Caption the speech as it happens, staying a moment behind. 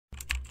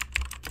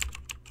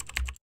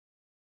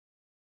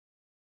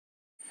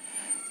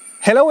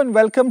Hello and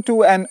welcome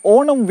to an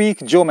Onam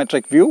week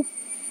geometric view.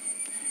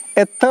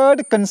 A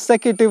third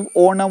consecutive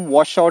Onam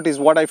washout is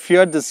what I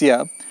feared this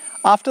year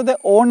after the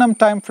Onam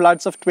time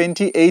floods of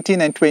 2018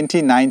 and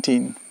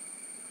 2019.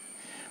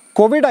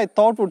 COVID, I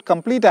thought, would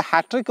complete a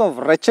hat-trick of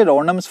wretched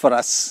Onams for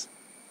us.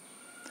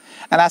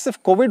 And as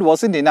if COVID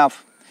wasn't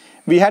enough,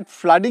 we had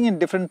flooding in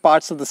different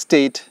parts of the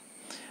state,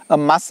 a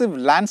massive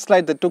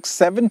landslide that took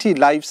 70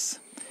 lives,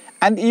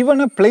 and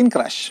even a plane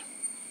crash.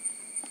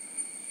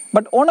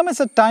 But Onam is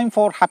a time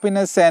for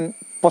happiness and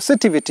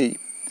positivity,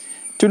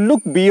 to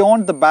look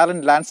beyond the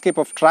barren landscape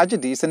of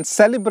tragedies and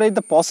celebrate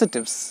the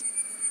positives.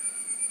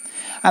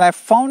 And I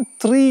found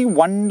three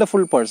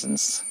wonderful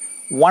persons,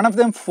 one of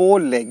them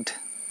four-legged,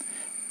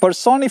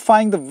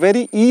 personifying the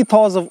very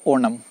ethos of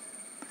Onam.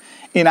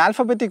 In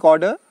alphabetic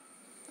order,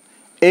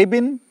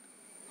 Abin,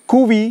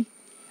 Kuvi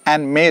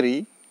and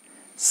Mary,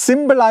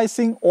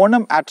 symbolizing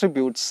Onam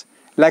attributes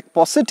like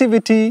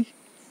positivity,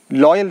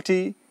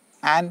 loyalty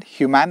and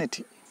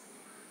humanity.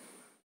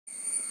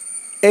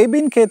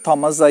 Abin K.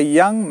 Thomas, a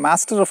young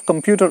master of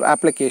computer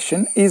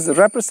application, is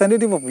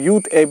representative of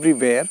youth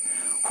everywhere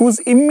whose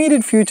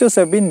immediate futures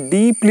have been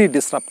deeply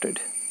disrupted.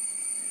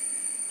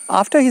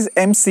 After his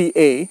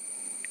MCA,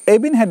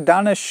 Abin had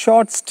done a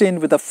short stint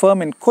with a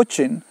firm in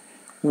Cochin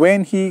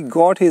when he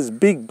got his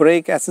big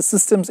break as a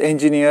systems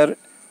engineer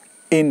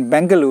in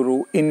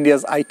Bengaluru,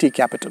 India's IT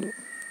capital.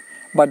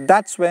 But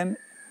that's when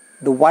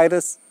the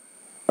virus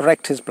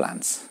wrecked his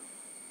plans.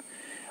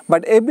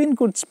 But Abin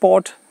could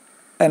spot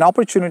an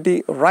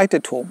opportunity right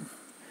at home.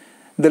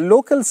 The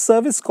local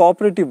service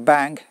cooperative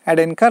bank had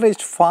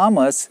encouraged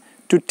farmers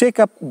to take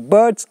up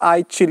bird's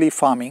eye chili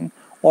farming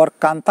or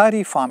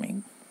kantari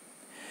farming.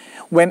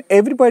 When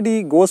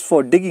everybody goes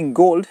for digging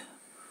gold,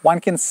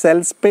 one can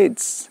sell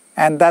spades,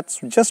 and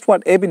that's just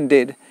what Abin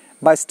did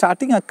by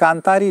starting a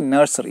kantari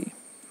nursery.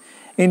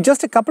 In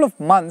just a couple of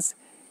months,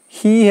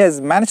 he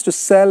has managed to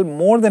sell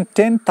more than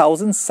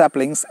 10,000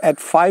 saplings at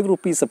 5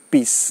 rupees a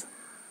piece.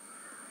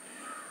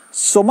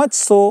 So much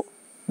so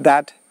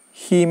that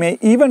he may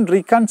even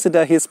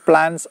reconsider his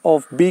plans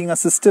of being a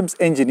systems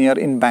engineer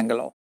in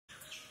Bangalore.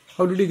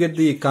 How did you get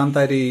the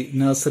Kantari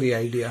nursery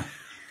idea?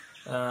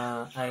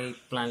 I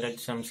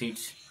planted some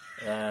seeds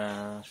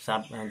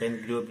and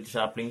then grew up with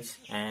saplings,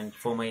 and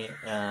for my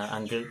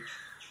uncle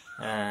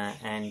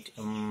and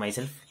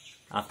myself.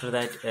 After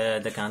that,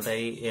 the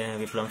Kantari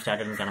Viplam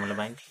started in Kanamala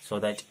Bank, so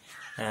that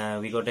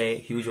we got a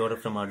huge order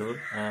from Adur,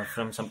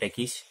 from some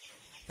techies.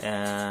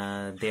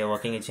 They are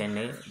working in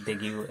Chennai. They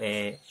give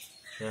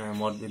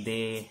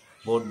they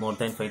bought more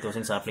than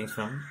 5,000 saplings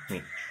from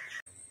me.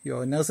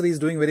 Your nursery is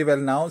doing very well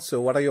now. So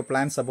what are your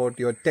plans about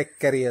your tech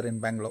career in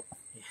Bangalore?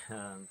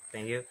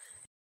 Thank you.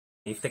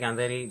 If the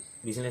Kantari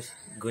business is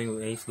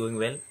going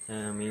well,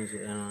 means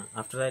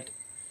after that,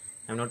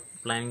 I'm not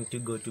planning to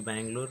go to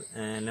Bangalore.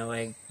 Now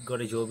I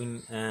got a job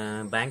in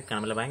bank,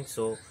 Kanamala Bank.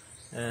 So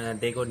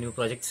they got new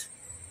projects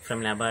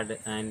from Labad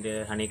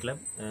and Honey Club.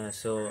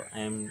 So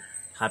I'm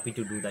happy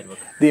to do that work.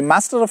 The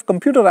master of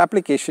computer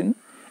application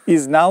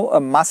is now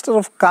a master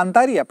of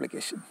Kantari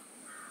application.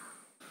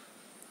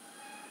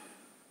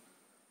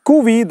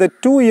 Kuvi, the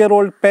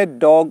 2-year-old pet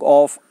dog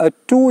of a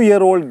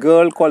 2-year-old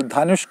girl called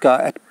Dhanushka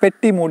at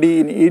Pettimudi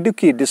in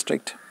Idukki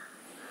district,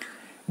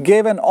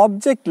 gave an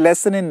object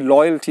lesson in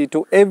loyalty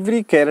to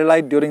every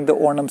Keralite during the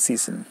Onam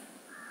season.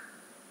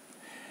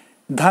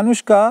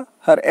 Dhanushka,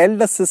 her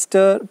elder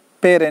sister,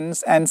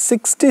 parents and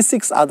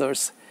 66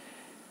 others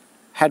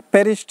had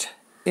perished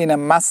in a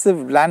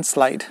massive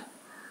landslide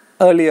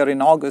earlier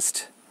in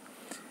August,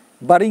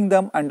 burying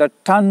them under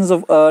tons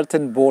of earth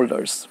and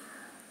boulders.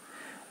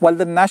 While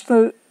the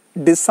National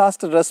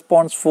Disaster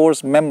Response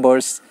Force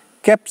members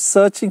kept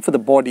searching for the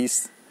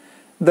bodies,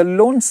 the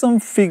lonesome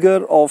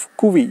figure of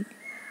Kuvi,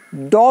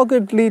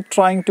 doggedly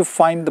trying to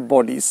find the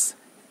bodies,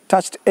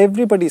 touched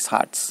everybody's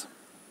hearts.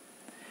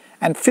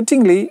 And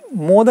fittingly,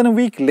 more than a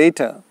week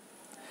later,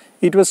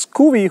 it was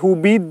Kuvi who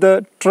beat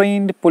the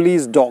trained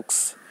police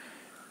dogs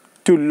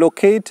to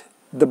locate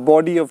the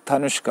body of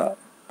Dhanushka,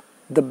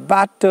 the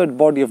battered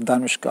body of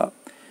Dhanushka,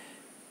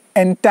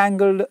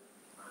 entangled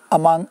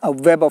among a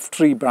web of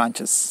tree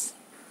branches.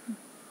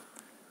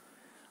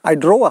 I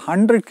drove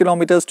 100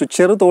 kilometers to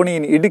Cherutoni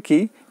in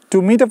Idukki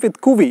to meet up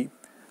with Kuvi,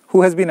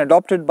 who has been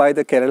adopted by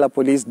the Kerala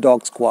Police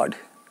Dog Squad.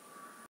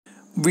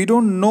 We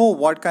don't know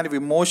what kind of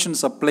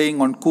emotions are playing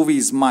on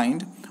Kuvi's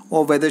mind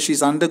or whether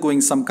she's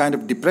undergoing some kind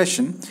of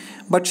depression,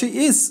 but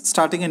she is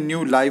starting a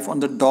new life on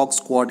the Dog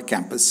Squad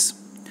campus.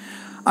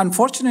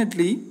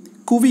 Unfortunately,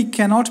 Kuvi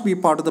cannot be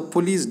part of the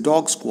police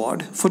dog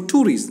squad for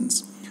two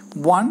reasons.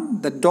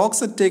 One, the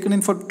dogs are taken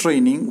in for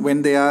training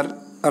when they are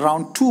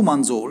around 2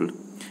 months old.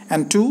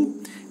 And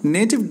two,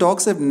 native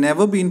dogs have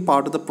never been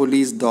part of the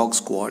police dog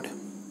squad.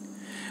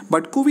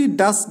 But Kuvi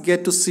does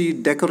get to see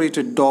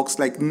decorated dogs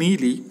like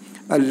Neely,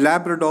 a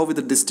Labrador with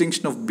the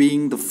distinction of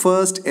being the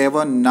first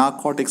ever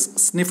narcotics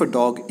sniffer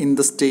dog in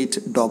the state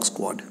dog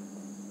squad.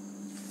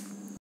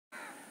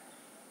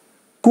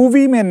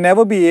 Kuvi may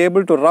never be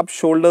able to rub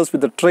shoulders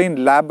with the trained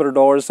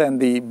Labradors and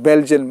the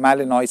Belgian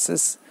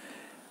Malinoises,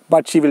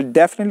 but she will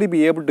definitely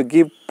be able to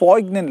give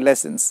poignant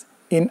lessons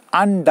in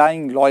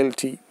undying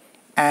loyalty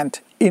and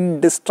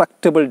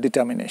indestructible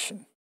determination.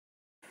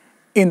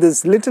 In this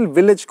little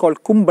village called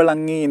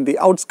Kumbalangi in the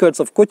outskirts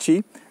of Kochi,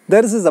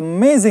 there is this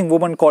amazing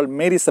woman called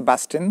Mary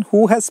Sebastian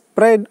who has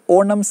spread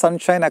Onam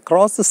sunshine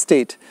across the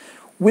state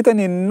with an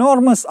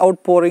enormous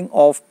outpouring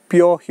of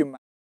pure humanity.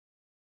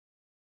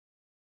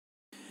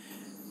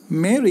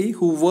 Mary,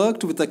 who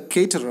worked with a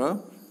caterer,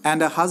 and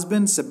her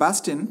husband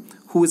Sebastian,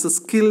 who is a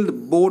skilled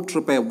boat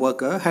repair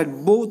worker, had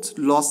both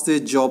lost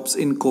their jobs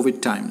in COVID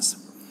times.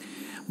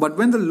 But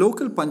when the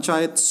local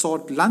panchayat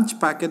sought lunch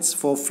packets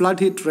for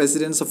flood-hit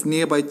residents of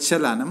nearby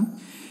Chelanam,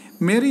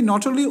 Mary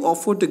not only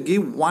offered to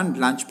give one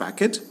lunch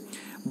packet,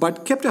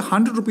 but kept a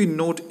 100-rupee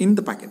note in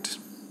the packet.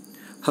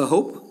 Her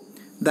hope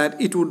that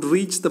it would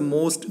reach the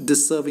most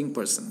deserving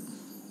person.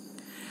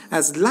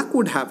 As luck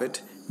would have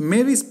it,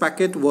 Mary's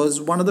packet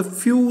was one of the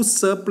few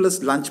surplus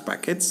lunch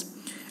packets,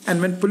 and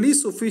when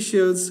police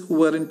officials who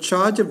were in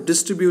charge of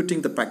distributing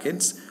the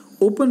packets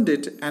opened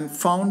it and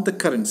found the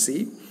currency,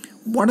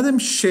 one of them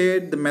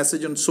shared the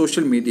message on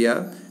social media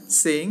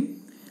saying,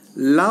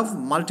 "Love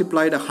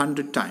multiplied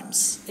 100 times."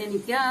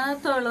 എനിക്ക് ആ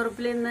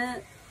തൊഴിലുറപ്പിൽ നിന്ന്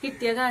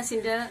കിട്ടിയ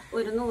കാശിന്റെ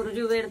ഒരു 100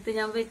 രൂപ എടുത്ത്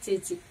ഞാൻ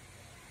വെച്ചേച്ചു.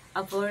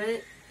 അപ്പോൾ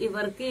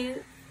ഇവർക്ക്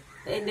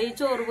എന്റെ ഈ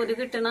ചോറ് പൊതി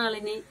കിട്ടുന്ന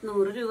ആളിന്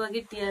 100 രൂപ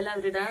കിട്ടിയാൽ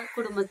അവരുടെ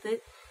കുടുംബത്ത്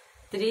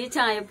ഇത്തിരി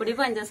ചായപ്പൊടി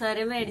പഞ്ചസാര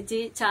മേടിച്ച്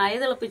ചായ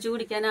തിളപ്പിച്ചു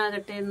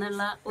കുടിക്കാനാകട്ടെ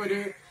എന്നുള്ള ഒരു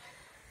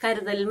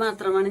കരുതൽ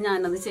മാത്രമാണ്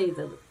ഞാനത്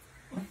ചെയ്തത്.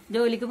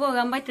 ജോലിക്ക്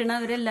പോകാൻ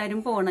പറ്റണവരെല്ലാരും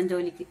പോകണം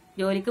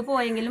ജോലിക്ക്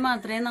പോയെങ്കിൽ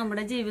മാത്രമേ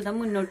നമ്മുടെ ജീവിതം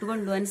മുന്നോട്ട്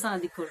കൊണ്ടുപോകാൻ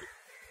സാധിക്കുള്ളൂ.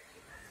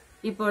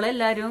 ഇപ്പോൾ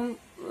എല്ലാരും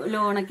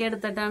ലോണൊക്കെ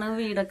എടുത്തിട്ടാണ്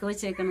വീടൊക്കെ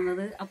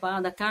വെച്ചേക്കുന്നത്. അപ്പൊ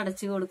അതൊക്കെ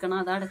അടച്ചു കൊടുക്കണം.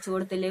 അത് അടച്ചു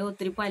കൊടുത്തില്ലേ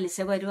ഒത്തിരി പലിശ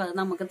വരും. അത്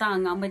നമുക്ക്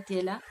താങ്ങാൻ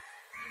പറ്റിയില്ല,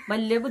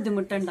 വലിയ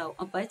ബുദ്ധിമുട്ടുണ്ടാവും.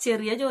 അപ്പൊ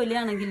ചെറിയ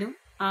ജോലിയാണെങ്കിലും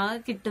ആ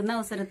കിട്ടുന്ന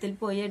അവസരത്തിൽ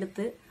പോയി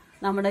എടുത്ത്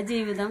നമ്മുടെ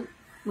ജീവിതം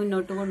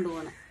മുന്നോട്ട്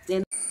കൊണ്ടുപോകണം.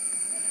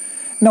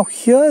 Now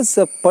here's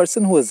a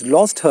person who has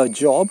lost her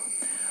job.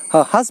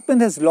 Her husband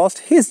has lost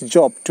his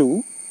job too.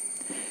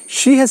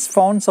 She has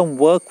found some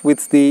work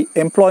with the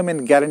Employment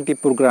Guarantee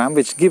Program,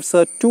 which gives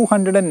her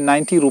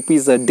 290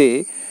 rupees a day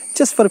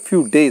just for a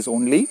few days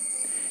only.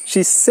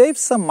 She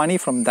saves some money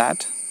from that.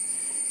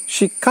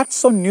 She cuts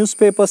on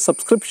newspaper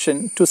subscription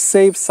to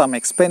save some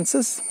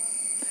expenses.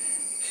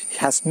 She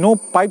has no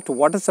piped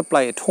water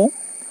supply at home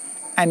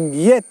and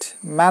yet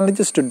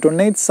manages to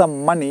donate some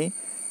money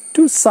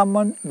to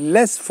someone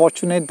less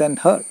fortunate than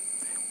her.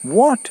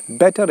 What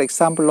better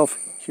example of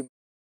humanity?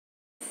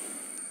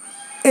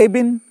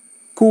 Abin,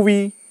 Kuvi,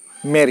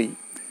 Mary.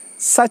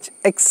 Such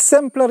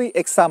exemplary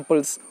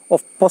examples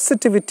of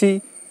positivity,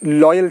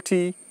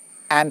 loyalty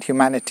and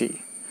humanity.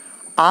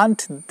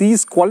 Aren't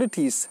these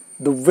qualities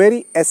the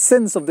very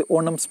essence of the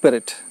Onam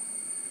spirit?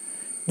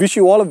 Wish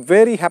you all a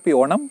very happy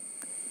Onam.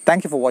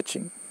 Thank you for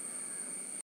watching.